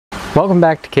Welcome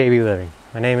back to KB Living.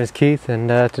 My name is Keith, and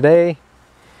today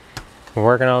we're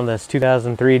working on this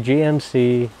 2003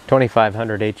 GMC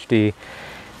 2500 HD.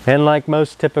 And like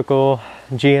most typical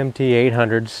GMT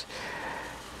 800s,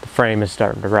 the frame is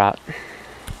starting to rot.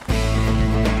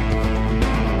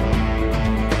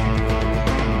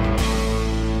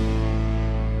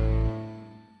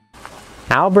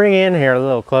 I'll bring you in here a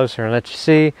little closer and let you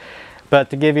see, but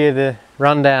to give you the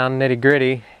rundown,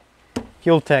 nitty-gritty,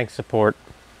 fuel tank support.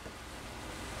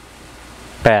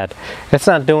 Bad. It's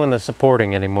not doing the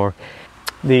supporting anymore.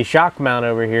 The shock mount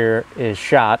over here is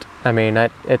shot. I mean,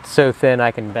 it's so thin I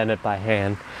can bend it by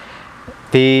hand.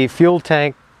 The fuel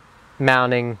tank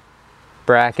mounting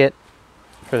bracket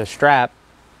for the strap,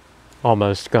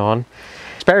 almost gone.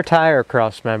 Spare tire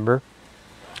cross member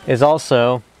is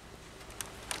also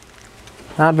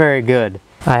not very good.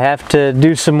 I have to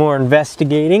do some more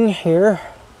investigating here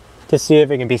to see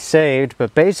if it can be saved,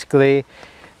 but basically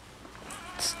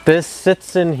this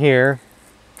sits in here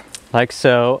like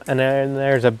so, and then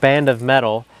there's a band of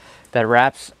metal that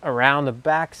wraps around the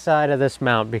back side of this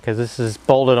mount because this is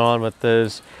bolted on with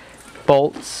those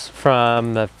bolts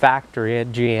from the factory at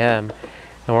GM. And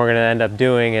what we're going to end up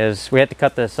doing is we have to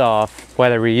cut this off,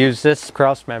 whether we use this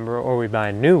cross member or we buy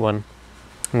a new one.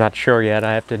 I'm not sure yet,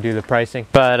 I have to do the pricing,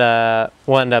 but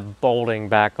we'll end up bolting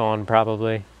back on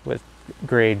probably with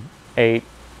grade 8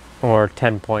 or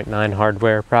 10.9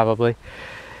 hardware probably.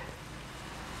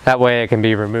 That way it can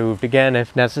be removed again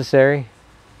if necessary.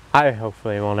 I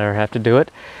hopefully won't ever have to do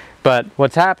it. But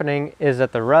what's happening is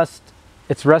that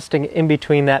it's rusting in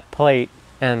between that plate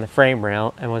and the frame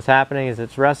rail, and what's happening is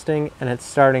it's rusting and it's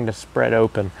starting to spread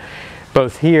open.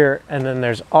 Both here, and then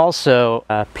there's also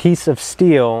a piece of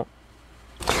steel.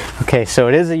 Okay, so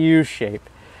it is a U shape,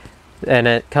 and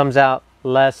it comes out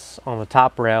less on the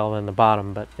top rail than the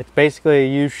bottom, but it's basically a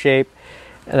U shape,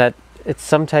 and that it's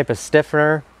some type of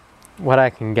stiffener, what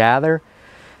I can gather,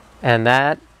 and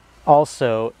that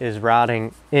also is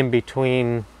rotting in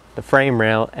between the frame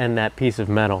rail and that piece of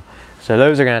metal. So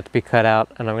those are gonna have to be cut out,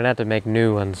 and I'm gonna have to make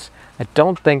new ones. I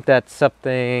don't think that's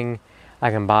something I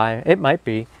can buy. It might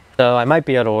be. So I might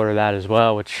be able to order that as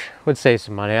well, which would save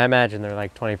some money. I imagine they're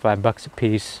like 25 bucks a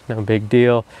piece, no big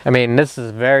deal. I mean, this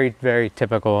is very, very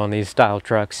typical on these style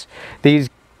trucks.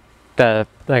 Like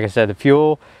I said, the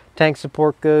fuel tank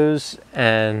support goes,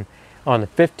 and on the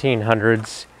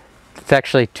 1500s, it's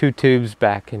actually 2 tubes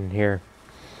back in here.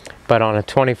 But on a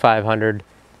 2500,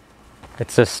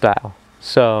 it's this style.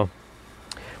 So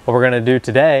what we're gonna do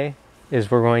today is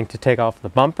we're going to take off the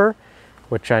bumper,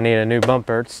 which I need a new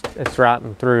bumper. It's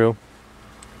rotting through.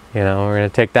 You know, we're gonna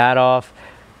take that off.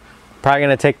 Probably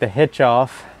gonna take the hitch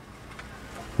off.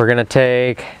 We're gonna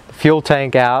take the fuel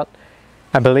tank out.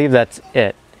 I believe that's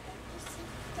it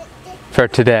for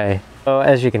today. So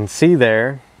as you can see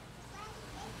there,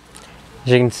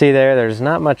 there's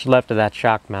not much left of that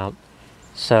shock mount.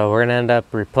 So we're gonna end up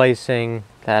replacing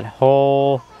that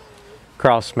whole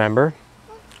cross member.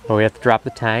 Well, we have to drop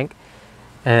the tank.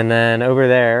 And then over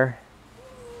there,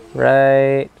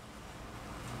 right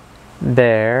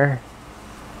there,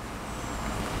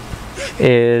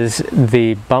 is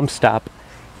the bump stop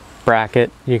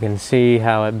bracket. You can see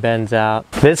how it bends out.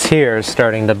 This here is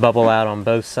starting to bubble out on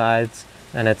both sides,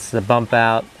 and it's the bump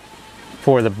out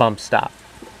for the bump stop.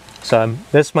 So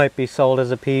this might be sold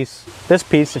as a piece. This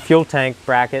piece, the fuel tank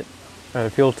bracket, or the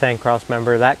fuel tank cross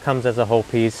member, that comes as a whole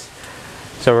piece.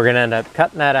 So we're gonna end up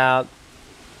cutting that out.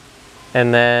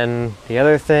 And then the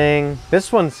other thing,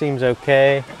 this one seems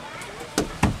okay,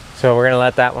 so we're gonna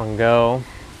let that one go.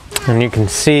 And you can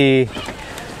see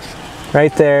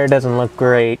right there, it doesn't look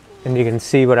great, and you can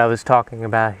see what I was talking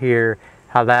about here,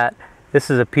 how this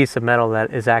is a piece of metal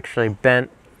that is actually bent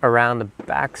around the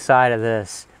back side of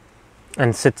this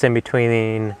and sits in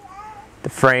between the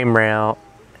frame rail.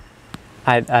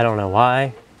 I don't know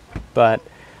why, but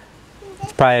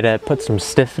it's probably to put some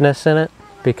stiffness in it,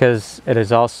 because it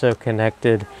is also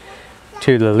connected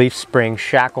to the leaf spring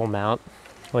shackle mount,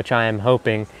 which I am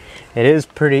hoping. It is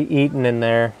pretty eaten in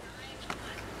there,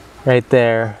 right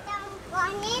there.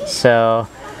 So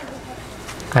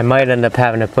I might end up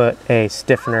having to put a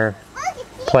stiffener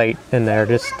plate in there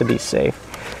just to be safe,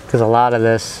 because a lot of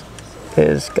this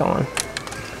is gone.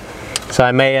 So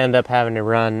I may end up having to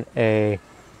run a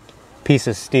piece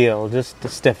of steel just to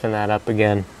stiffen that up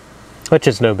again, which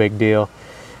is no big deal.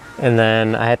 And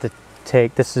then I have to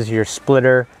take, this is your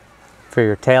splitter for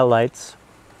your tail lights.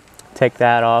 Take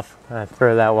that off,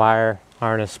 throw that wire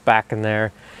harness back in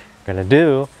there. What I'm gonna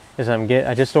do is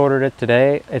I just ordered it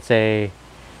today. It's a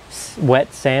wet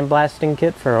sandblasting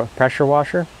kit for a pressure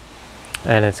washer.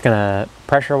 and it's gonna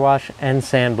pressure wash and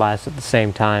sandblast at the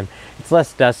same time. It's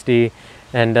less dusty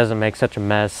and doesn't make such a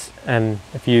mess. And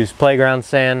if you use playground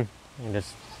sand, you can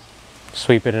just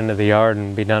sweep it into the yard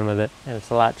and be done with it, and it's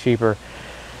a lot cheaper.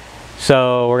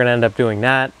 So we're gonna end up doing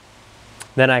that.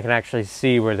 Then I can actually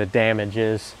see where the damage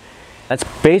is. That's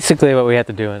basically what we have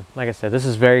to do. And like I said, this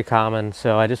is very common,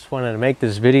 so I just wanted to make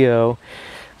this video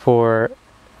for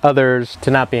others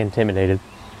to not be intimidated.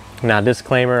 Now,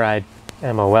 disclaimer, I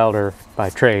am a welder by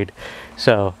trade,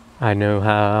 so I know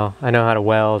how to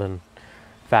weld and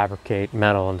fabricate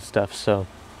metal and stuff. So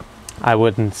I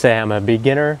wouldn't say I'm a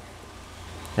beginner,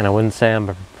 and I wouldn't say I'm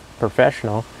a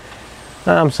professional.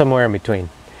 I'm somewhere in between.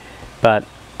 But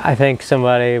I think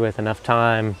somebody with enough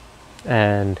time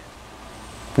and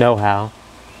know-how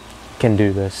can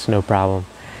do this, no problem.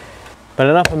 But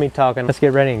enough of me talking, let's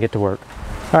get ready and get to work.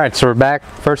 Alright, so we're back.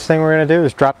 First thing we're going to do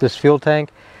is drop this fuel tank.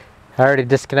 I already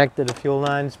disconnected the fuel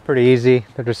lines, pretty easy.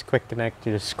 They're just quick connect,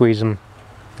 you just squeeze them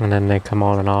and then they come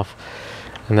on and off.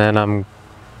 And then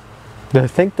I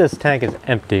think this tank is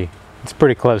empty. It's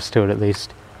pretty close to it at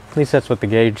least. At least that's what the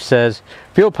gauge says.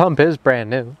 Fuel pump is brand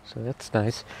new, so that's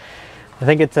nice. I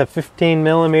think it's a 15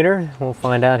 millimeter. We'll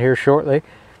find out here shortly.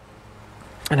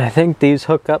 And I think these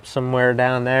hook up somewhere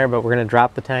down there, but we're going to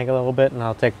drop the tank a little bit and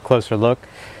I'll take a closer look.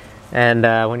 And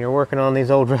when you're working on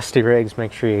these old rusty rigs,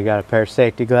 make sure you got a pair of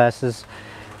safety glasses,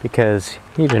 because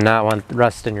you do not want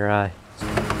rust in your eye.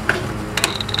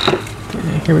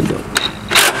 Okay, here we go.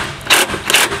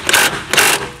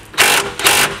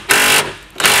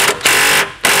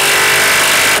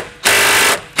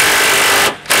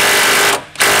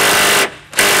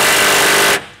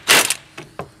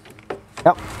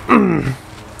 Yep.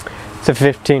 It's a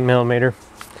 15 millimeter.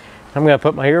 I'm gonna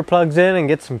put my earplugs in and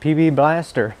get some PB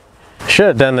blaster. Should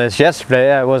have done this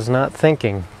yesterday, I was not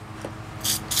thinking.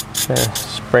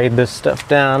 Sprayed this stuff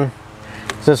down.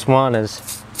 This one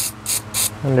is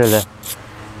under the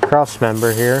cross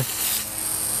member here.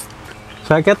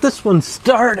 So I got this one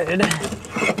started.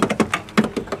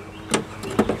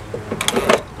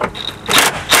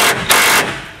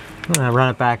 I'm gonna run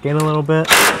it back in a little bit.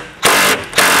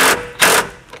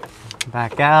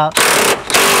 Back out.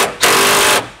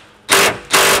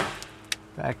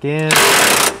 Back in.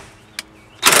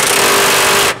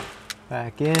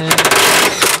 Back in.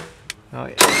 Oh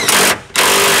yeah.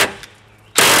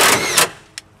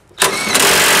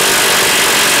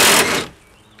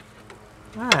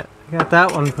 Alright, got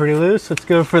that one pretty loose. Let's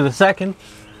go for the second.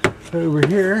 Over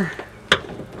here.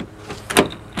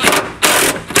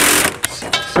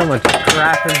 So much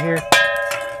crap in here.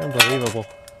 Unbelievable.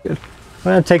 Good. I'm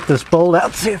going to take this bolt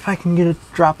out, see if I can get it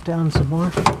dropped down some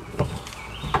more.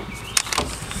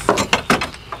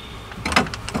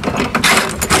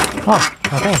 Oh,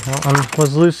 okay, that one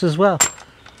was loose as well.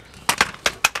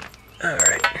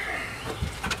 Alright.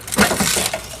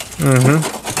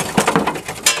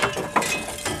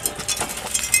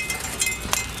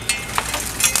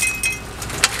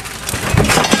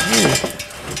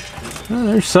 Oh,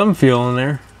 there's some fuel in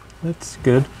there. That's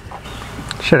good.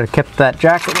 Should have kept that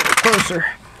jack a little closer.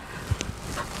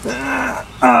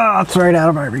 Oh, it's right out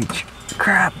of my reach.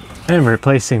 Crap. I'm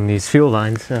replacing these fuel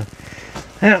lines, so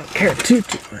I don't care too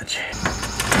much.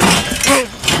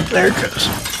 Oh, there it goes.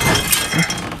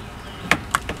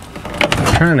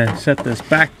 I'm trying to set this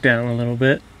back down a little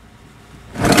bit.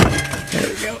 There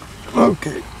we go.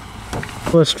 Okay.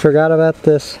 Almost forgot about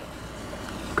this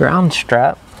ground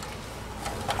strap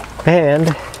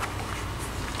and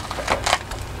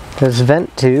this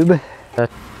vent tube, a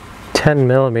 10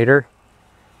 millimeter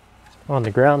on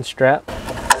the ground strap.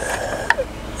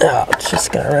 Oh, it's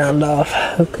just gonna round off.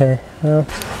 Okay, well,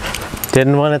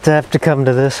 didn't want it to have to come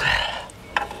to this,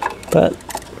 but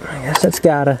I guess it's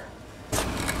gotta.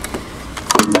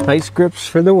 Vice grips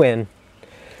for the win.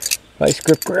 Vice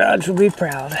Grip Garage will be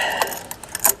proud.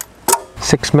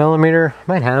 6 millimeter,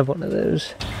 might have one of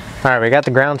those. Alright, we got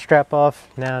the ground strap off.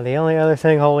 Now the only other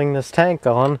thing holding this tank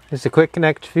on is the quick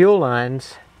connect fuel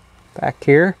lines back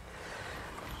here.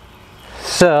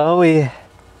 So we're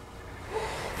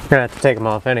gonna have to take them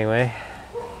off anyway.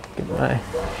 Get my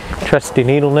trusty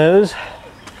needle nose.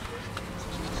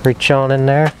 Reach on in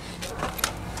there.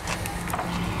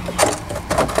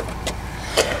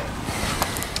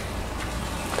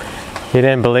 You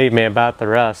didn't believe me about the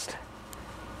rust.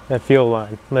 That fuel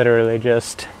line literally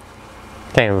just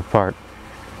came apart.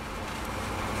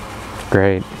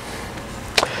 Great.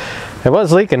 It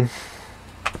was leaking.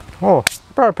 Oh,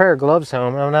 I brought a pair of gloves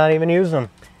home. I'm not even using them.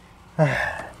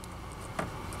 Yeah,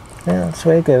 that's the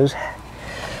way it goes.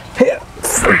 Yeah.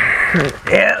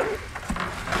 Yeah.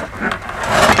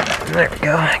 There we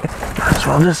go. Might as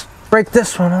well just break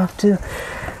this one off too.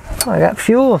 Oh, I got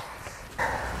fuel.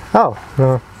 Oh,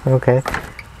 no, okay.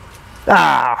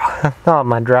 Ah, oh,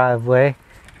 my driveway.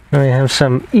 We have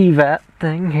some EVAT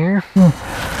thing here.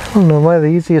 I don't know why the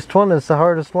easiest one is the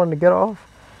hardest one to get off.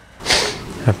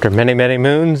 After many, many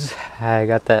moons, I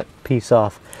got that piece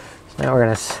off. So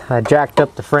now I jacked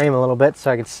up the frame a little bit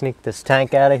so I could sneak this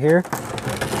tank out of here.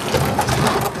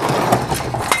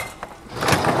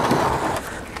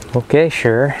 Okay,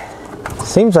 sure.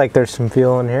 Seems like there's some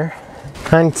fuel in here.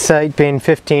 Hindsight being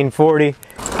 1540, you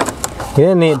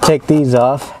didn't need to take these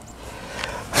off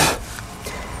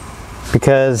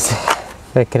because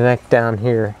they connect down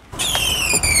here.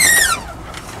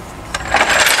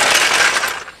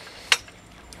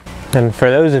 And for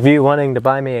those of you wanting to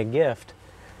buy me a gift,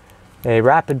 a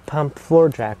rapid pump floor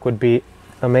jack would be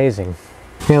amazing.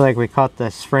 I feel like we caught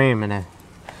this frame in a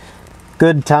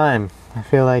good time. I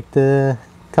feel like a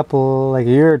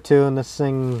year or two and this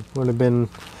thing would have been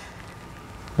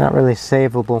not really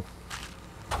savable.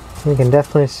 We can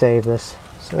definitely save this,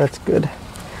 so that's good.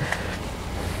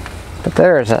 But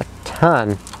there's a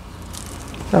ton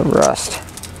of rust.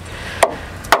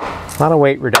 A lot of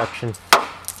weight reduction.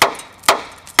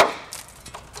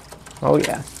 Oh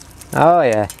yeah. Oh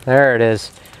yeah, there it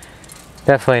is.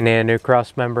 Definitely need a new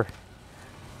cross member.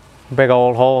 Big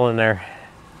old hole in there.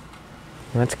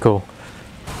 That's cool.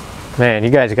 Man, you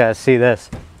guys gotta see this.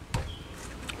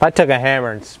 If I took a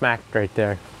hammer and smacked right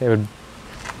there, it would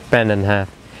bend in half.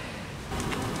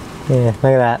 Yeah, look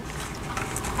at that.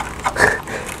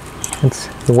 It's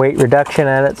weight reduction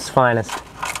at its finest.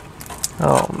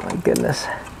 Oh my goodness.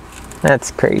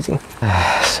 That's crazy.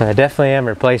 So I definitely am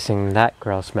replacing that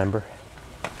cross member.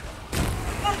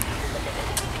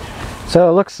 So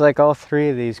it looks like all three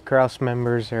of these cross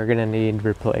members are gonna need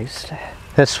replaced.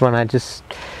 This one I just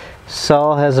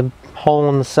saw has a hole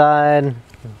in the side.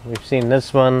 We've seen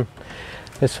this one.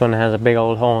 This one has a big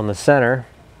old hole in the center.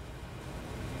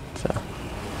 So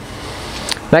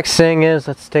next thing is,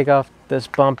 let's take off this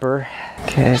bumper.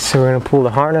 Okay, so we're gonna pull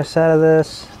the harness out of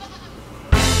this.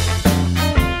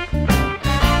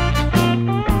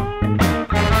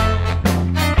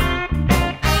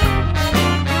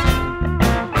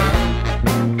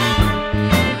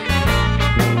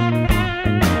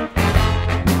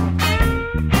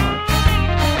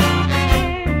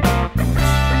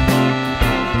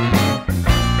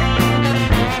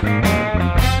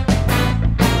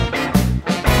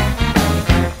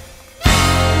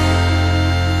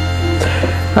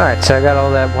 Alright, so I got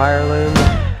all that wire loom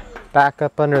back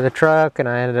up under the truck, and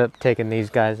I ended up taking these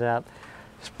guys out.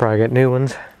 Just probably get new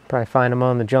ones. Probably find them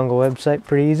on the Jungle website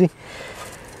pretty easy.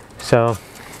 So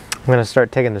I'm going to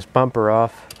start taking this bumper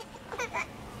off.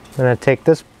 I'm going to take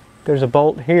this, there's a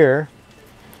bolt here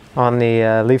on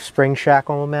the leaf spring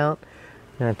shackle mount.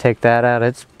 I'm going to take that out.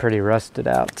 It's pretty rusted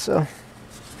out, so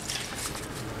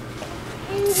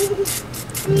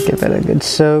give it a good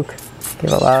soak.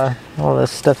 Give all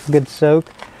this stuff a good soak.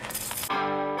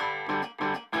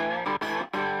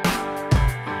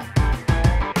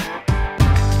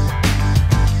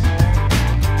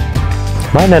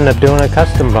 Might end up doing a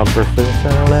custom bumper for this, I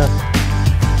don't know.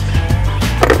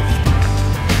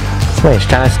 Somebody's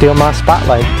trying to steal my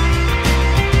spotlight.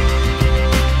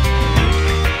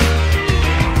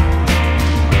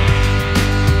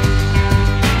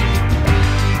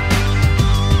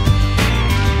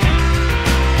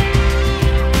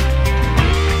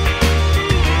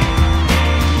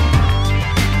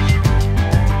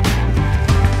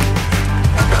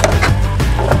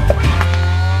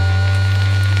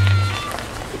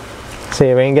 See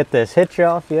if we can get this hitch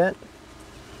off yet.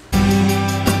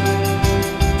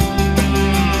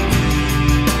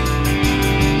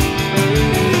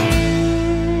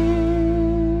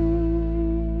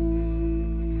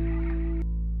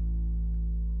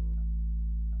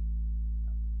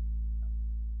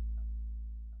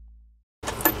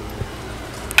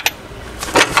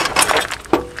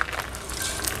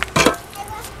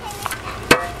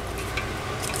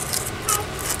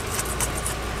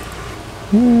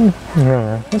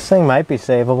 This thing might be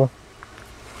savable.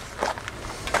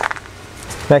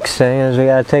 Next thing is we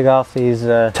gotta take off these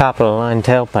top of the line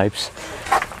tailpipes.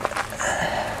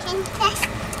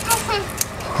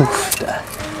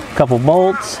 A couple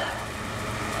bolts.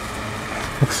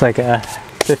 Looks like a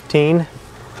 15.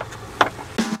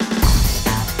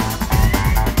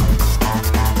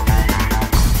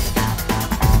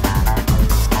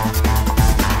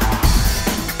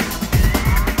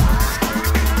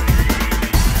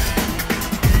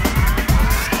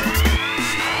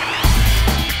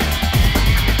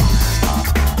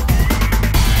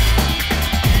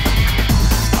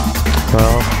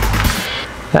 Well,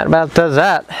 that about does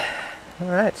that. All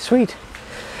right, sweet.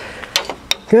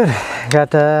 Good.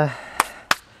 Got some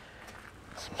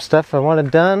stuff I wanted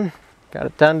done. Got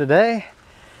it done today.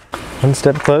 One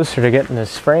step closer to getting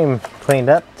this frame cleaned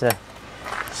up to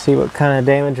see what kind of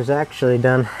damage was actually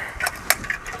done.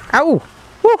 Ow!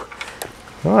 Woo!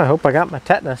 Oh, I hope I got my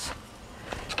tetanus.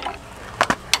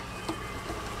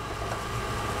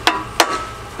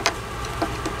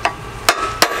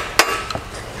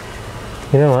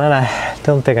 You know what? I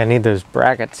don't think I need those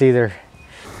brackets either.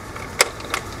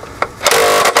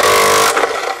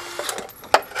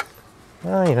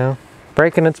 Well, you know,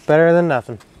 breaking it's better than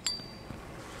nothing.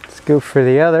 Let's go for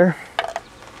the other.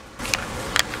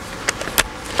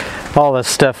 All this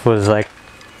stuff was like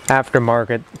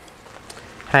aftermarket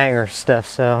hanger stuff,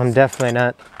 so I'm definitely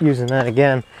not using that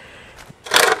again.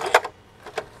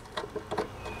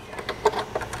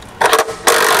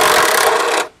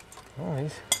 Oh,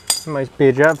 these might be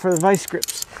a job for the vice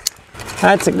grips.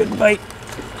 That's a good bite.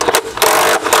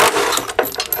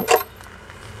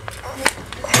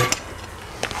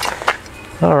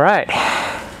 All right,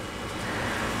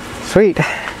 sweet.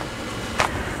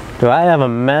 Do I have a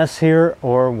mess here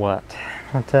or what?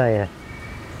 I'll tell you.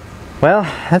 Well,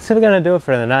 that's gonna do it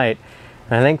for the night.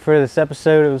 And I think for this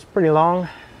episode, it was pretty long.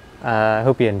 I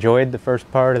hope you enjoyed the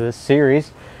first part of this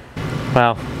series.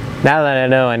 Well, now that I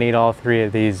know I need all three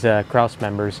of these cross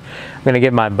members, I'm gonna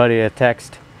give my buddy a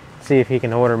text, see if he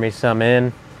can order me some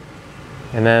in.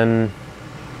 And then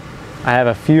I have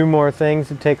a few more things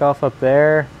to take off up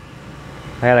there.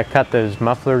 I gotta cut those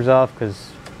mufflers off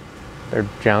because they're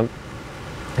junk.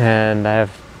 And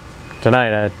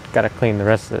tonight I gotta clean the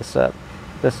rest of this up.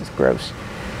 This is gross.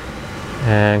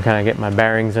 And kind of get my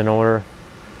bearings in order.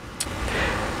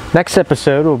 Next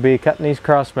episode will be cutting these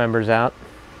cross members out,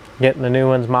 getting the new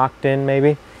ones mocked in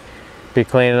maybe, be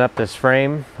cleaning up this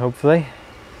frame hopefully,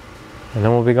 and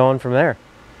then we'll be going from there.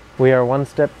 We are one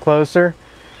step closer,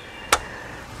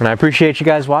 and I appreciate you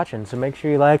guys watching, so make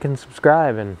sure you like and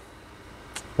subscribe and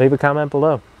leave a comment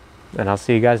below, and I'll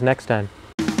see you guys next time.